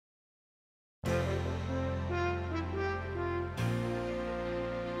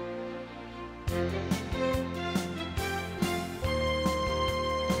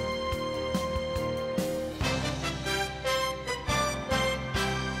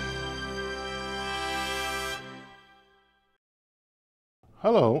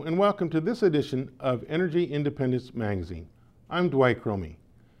Hello and welcome to this edition of Energy Independence Magazine. I'm Dwight Cromie.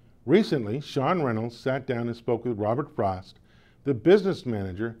 Recently, Sean Reynolds sat down and spoke with Robert Frost, the business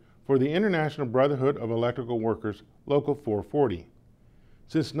manager for the International Brotherhood of Electrical Workers, Local 440.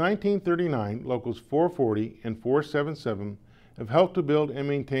 Since 1939, Locals 440 and 477 have helped to build and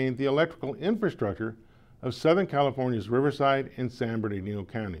maintain the electrical infrastructure of Southern California's Riverside and San Bernardino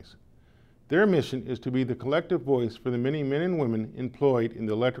counties. Their mission is to be the collective voice for the many men and women employed in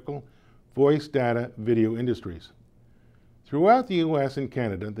the electrical, voice, data, video industries. Throughout the U.S. and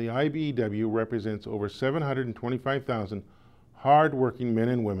Canada, the IBEW represents over 725,000 hard-working men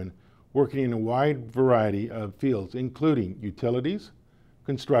and women working in a wide variety of fields, including utilities,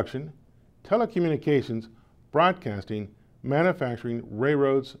 construction, telecommunications, broadcasting, manufacturing,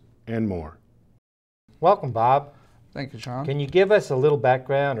 railroads, and more. Welcome, Bob. Thank you, Sean. Can you give us a little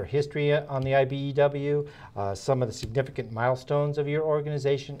background or history on the IBEW, some of the significant milestones of your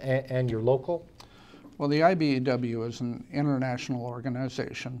organization and your local? Well, the IBEW is an international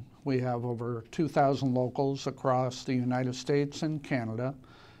organization. We have over 2,000 locals across the United States and Canada,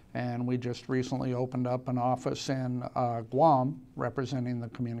 and we just recently opened up an office in Guam representing the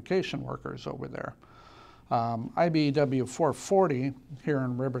communication workers over there. IBEW 440 here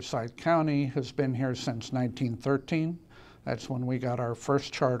in Riverside County has been here since 1913. That's when we got our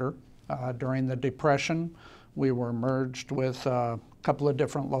first charter. During the Depression, we were merged with a couple of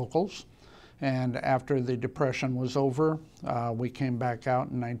different locals. And after the Depression was over, we came back out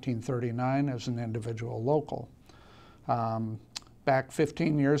in 1939 as an individual local. Back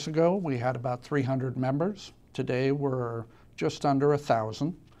 15 years ago, we had about 300 members. Today, we're just under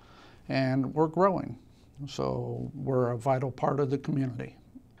 1,000, and we're growing. So we're a vital part of the community.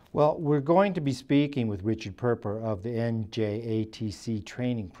 Well, we're going to be speaking with Richard Perper of the NJATC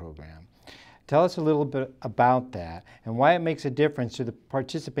training program. Tell us a little bit about that and why it makes a difference to the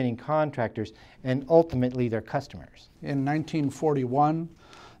participating contractors and ultimately their customers. In 1941,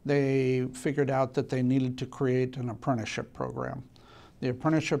 they figured out that they needed to create an apprenticeship program. The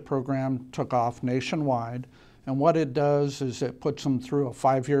apprenticeship program took off nationwide, and what it does is it puts them through a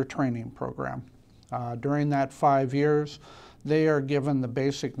 5-year training program. During that 5 years, they are given the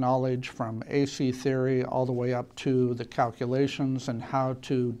basic knowledge from AC theory all the way up to the calculations and how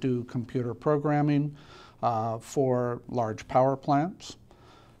to do computer programming for large power plants,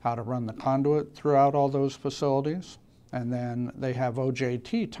 how to run the conduit throughout all those facilities. And then they have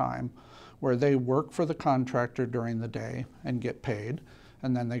OJT time where they work for the contractor during the day and get paid.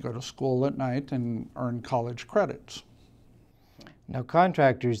 And then they go to school at night and earn college credits. Now,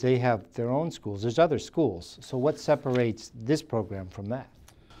 contractors, they have their own schools. There's other schools. So what separates this program from that?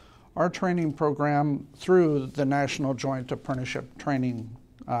 Our training program through the National Joint Apprenticeship Training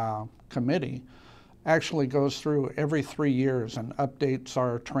Committee actually goes through every 3 years and updates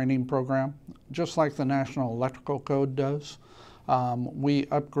our training program, just like the National Electrical Code does. We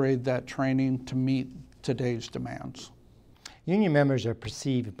upgrade that training to meet today's demands. Union members are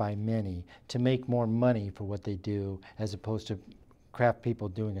perceived by many to make more money for what they do as opposed to craft people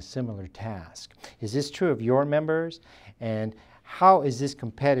doing a similar task. Is this true of your members? And how is this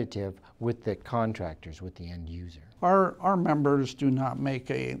competitive with the contractors, with the end user? Our members do not make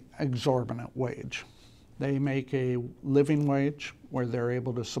an exorbitant wage. They make a living wage where they're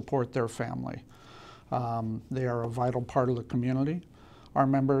able to support their family. They are a vital part of the community. Our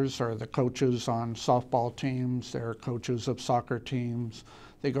members are the coaches on softball teams, they're coaches of soccer teams,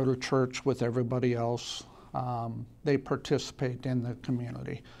 they go to church with everybody else. They participate in the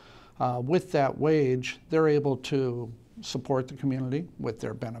community. With that wage, they're able to support the community with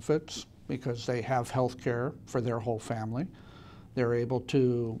their benefits because they have health care for their whole family. They're able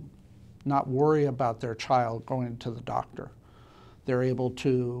to not worry about their child going to the doctor. They're able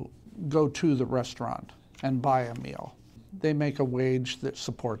to go to the restaurant and buy a meal. They make a wage that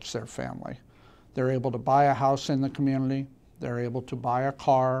supports their family. They're able to buy a house in the community. They're able to buy a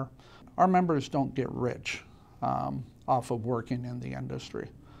car. Our members don't get rich off of working in the industry.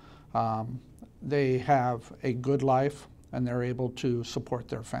 They have a good life and they're able to support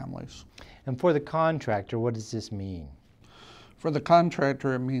their families. And for the contractor, what does this mean? For the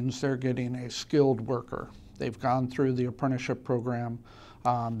contractor, it means they're getting a skilled worker. They've gone through the apprenticeship program,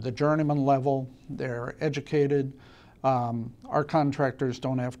 the journeyman level, they're educated. Our contractors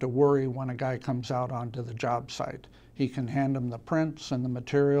don't have to worry when a guy comes out onto the job site. He can hand them the prints and the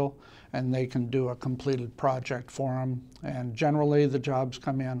material, and they can do a completed project for them. And generally the jobs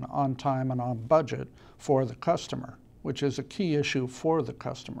come in on time and on budget for the customer, which is a key issue for the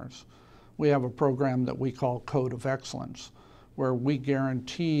customers. We have a program that we call Code of Excellence, where we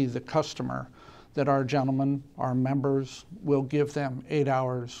guarantee the customer that our gentlemen, our members, will give them 8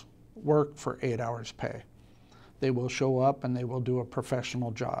 hours work for 8 hours pay. They will show up and they will do a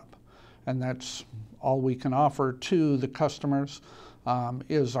professional job. And that's all we can offer to the customers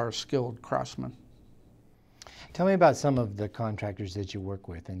is our skilled craftsmen. Tell me about some of the contractors that you work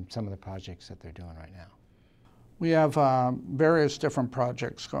with and some of the projects that they're doing right now. We have various different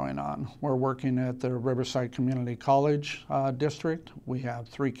projects going on. We're working at the Riverside Community College district. We have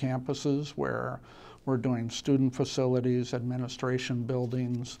 3 campuses where we're doing student facilities, administration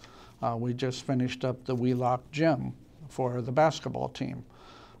buildings. We just finished up the Wheelock Gym for the basketball team.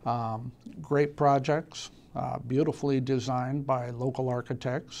 Great projects, beautifully designed by local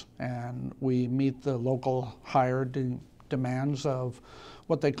architects, and we meet the local hire demands of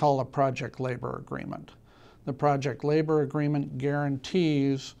what they call a project labor agreement. The project labor agreement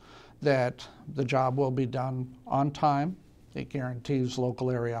guarantees that the job will be done on time. It guarantees local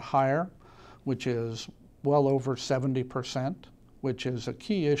area hire, which is well over 70%, which is a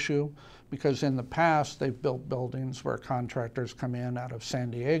key issue because in the past they've built buildings where contractors come in out of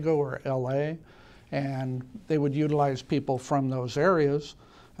San Diego or LA, and they would utilize people from those areas,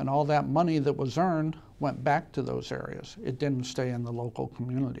 and all that money that was earned went back to those areas. It didn't stay in the local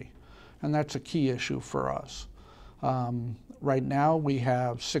community. And that's a key issue for us. Right now we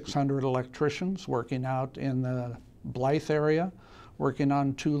have 600 electricians working out in the Blythe area, working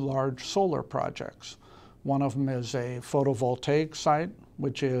on 2 large solar projects. One of them is a photovoltaic site,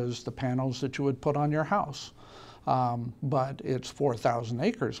 which is the panels that you would put on your house. But it's 4,000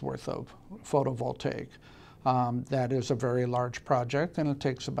 acres worth of photovoltaic. That is a very large project, and it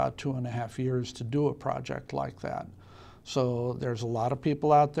takes about 2.5 years to do a project like that. So there's a lot of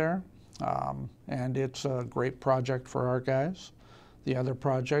people out there. And it's a great project for our guys. The other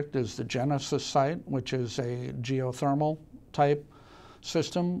project is the Genesis site, which is a geothermal type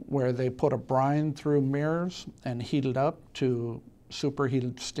system where they put a brine through mirrors and heat it up to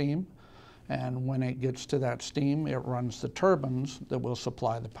superheated steam. And when it gets to that steam, it runs the turbines that will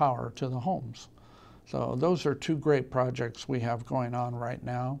supply the power to the homes. So those are 2 great projects we have going on right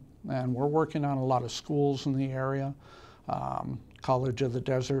now. And we're working on a lot of schools in the area. College of the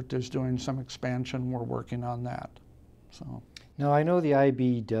Desert is doing some expansion. We're working on that. So. Now, I know the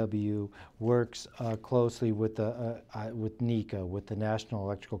IBEW works closely with NECA, with the National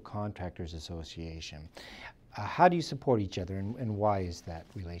Electrical Contractors Association. How do you support each other, and why is that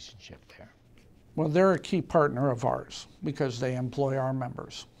relationship there? Well, they're a key partner of ours because they employ our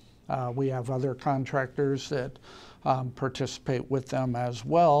members. We have other contractors that participate with them as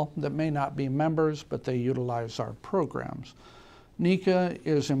well that may not be members, but they utilize our programs. NECA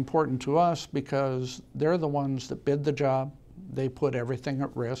is important to us because they're the ones that bid the job. They put everything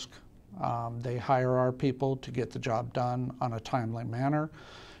at risk. They hire our people to get the job done on a timely manner.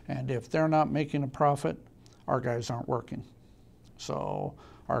 And if they're not making a profit, our guys aren't working. So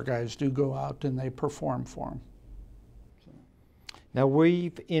our guys do go out and they perform for them. Now,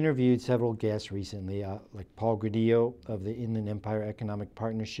 we've interviewed several guests recently, like Paul Gradillo of the Inland Empire Economic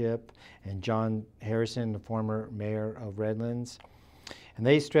Partnership and John Harrison, the former mayor of Redlands. And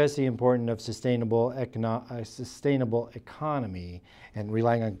they stress the importance of sustainable economy and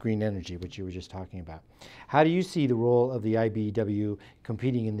relying on green energy, which you were just talking about. How do you see the role of the IBEW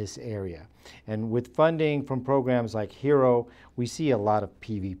competing in this area? And with funding from programs like HERO, we see a lot of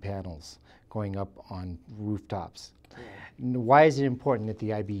PV panels going up on rooftops. Why is it important that the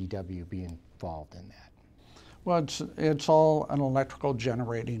IBEW be involved in that? Well, it's all an electrical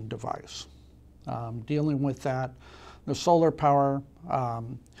generating device. Dealing with that, the solar power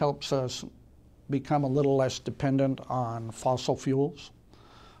helps us become a little less dependent on fossil fuels.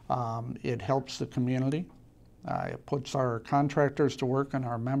 It helps the community. It puts our contractors to work and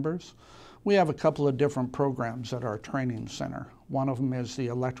our members. We have a couple of different programs at our training center. One of them is the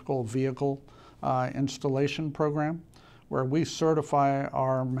electrical vehicle installation program, where we certify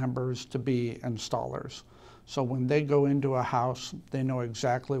our members to be installers. So when they go into a house, they know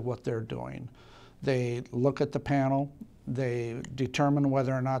exactly what they're doing. They look at the panel, they determine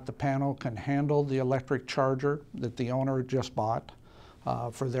whether or not the panel can handle the electric charger that the owner just bought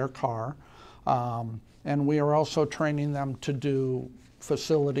for their car. And we are also training them to do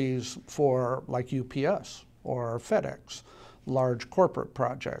facilities for like UPS or FedEx, large corporate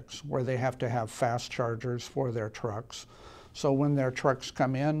projects where they have to have fast chargers for their trucks. So when their trucks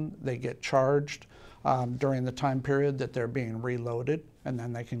come in, they get charged during the time period that they're being reloaded, and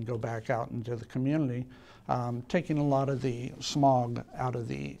then they can go back out into the community, taking a lot of the smog out of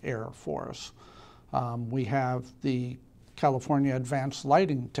the air for us. We have the California Advanced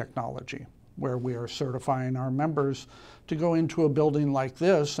Lighting Technology, where we are certifying our members to go into a building like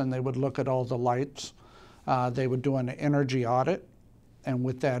this, and they would look at all the lights. They would do an energy audit, and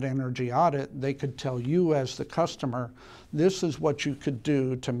with that energy audit, they could tell you as the customer, this is what you could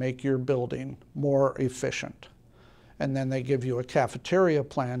do to make your building more efficient. And then they give you a cafeteria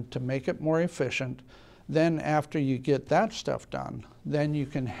plan to make it more efficient. Then after you get that stuff done, then you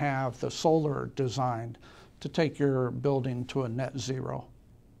can have the solar designed to take your building to a net zero.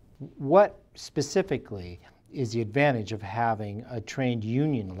 What specifically is the advantage of having a trained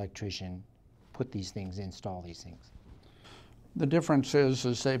union electrician put these things, install these things? The difference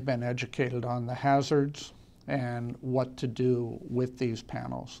is they've been educated on the hazards and what to do with these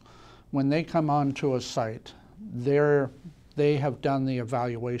panels. When they come onto a site, they have done the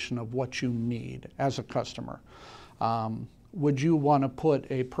evaluation of what you need as a customer. Would you want to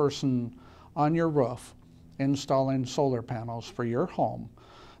put a person on your roof installing solar panels for your home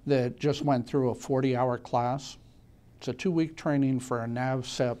that just went through a 40-hour class? It's a 2-week training for a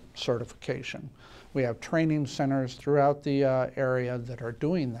NAVCEP certification. We have training centers throughout the area that are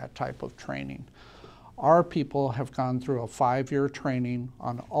doing that type of training. Our people have gone through a 5-year training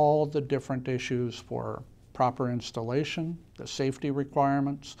on all the different issues for proper installation, the safety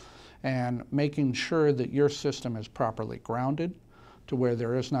requirements, and making sure that your system is properly grounded to where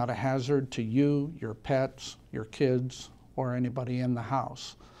there is not a hazard to you, your pets, your kids, or anybody in the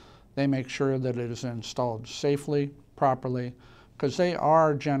house. They make sure that it is installed safely, properly, because they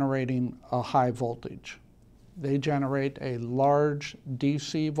are generating a high voltage. They generate a large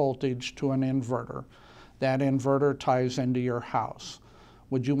DC voltage to an inverter. That inverter ties into your house.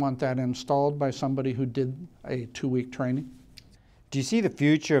 Would you want that installed by somebody who did a 2-week training? Do you see the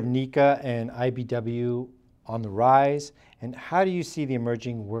future of NECA and IBEW on the rise? And how do you see the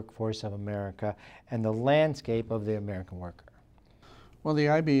emerging workforce of America and the landscape of the American worker? Well, the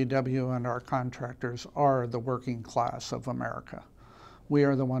IBEW and our contractors are the working class of America. We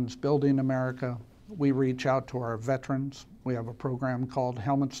are the ones building America. We reach out to our veterans. We have a program called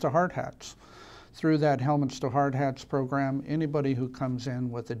Helmets to Hard Hats. Through that Helmets to Hard Hats program, anybody who comes in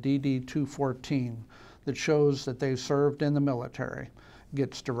with a DD-214 that shows that they served in the military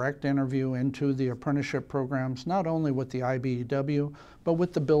gets direct interview into the apprenticeship programs, not only with the IBEW, but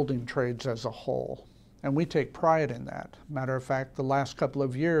with the building trades as a whole. And we take pride in that. Matter of fact, the last couple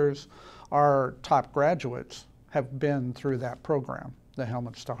of years, our top graduates have been through that program, the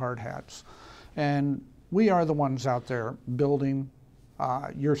Helmets to Hard Hats. And we are the ones out there building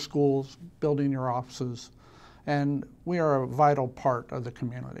your schools, building your offices, and we are a vital part of the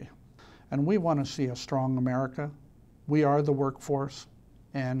community. And we want to see a strong America. We are the workforce,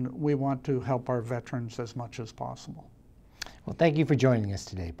 and we want to help our veterans as much as possible. Well, thank you for joining us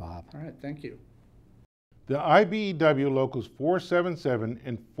today, Bob. All right, thank you. The IBEW Locals 477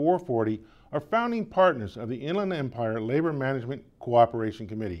 and 440 are founding partners of the Inland Empire Labor Management Cooperation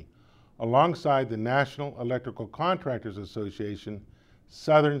Committee, alongside the National Electrical Contractors Association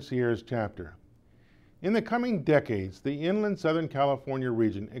Southern Sierras Chapter. In the coming decades, the inland Southern California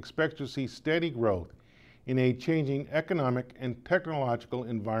region expects to see steady growth in a changing economic and technological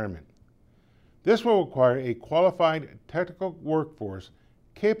environment. This will require a qualified technical workforce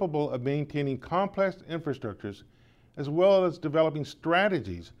capable of maintaining complex infrastructures, as well as developing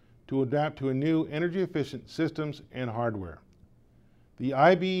strategies to adapt to new energy-efficient systems and hardware. The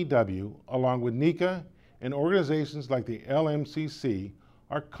IBEW, along with NECA and organizations like the LMCC,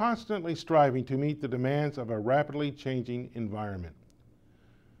 are constantly striving to meet the demands of a rapidly changing environment.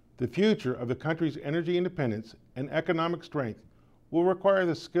 The future of the country's energy independence and economic strength will require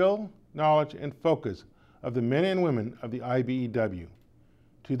the skill, knowledge, and focus of the men and women of the IBEW.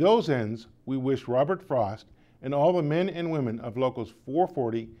 To those ends, we wish Robert Frost and all the men and women of Locals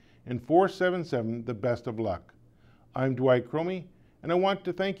 440 and 477 the best of luck. I'm Dwight Cromie, and I want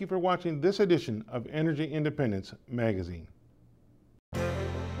to thank you for watching this edition of Energy Independence Magazine.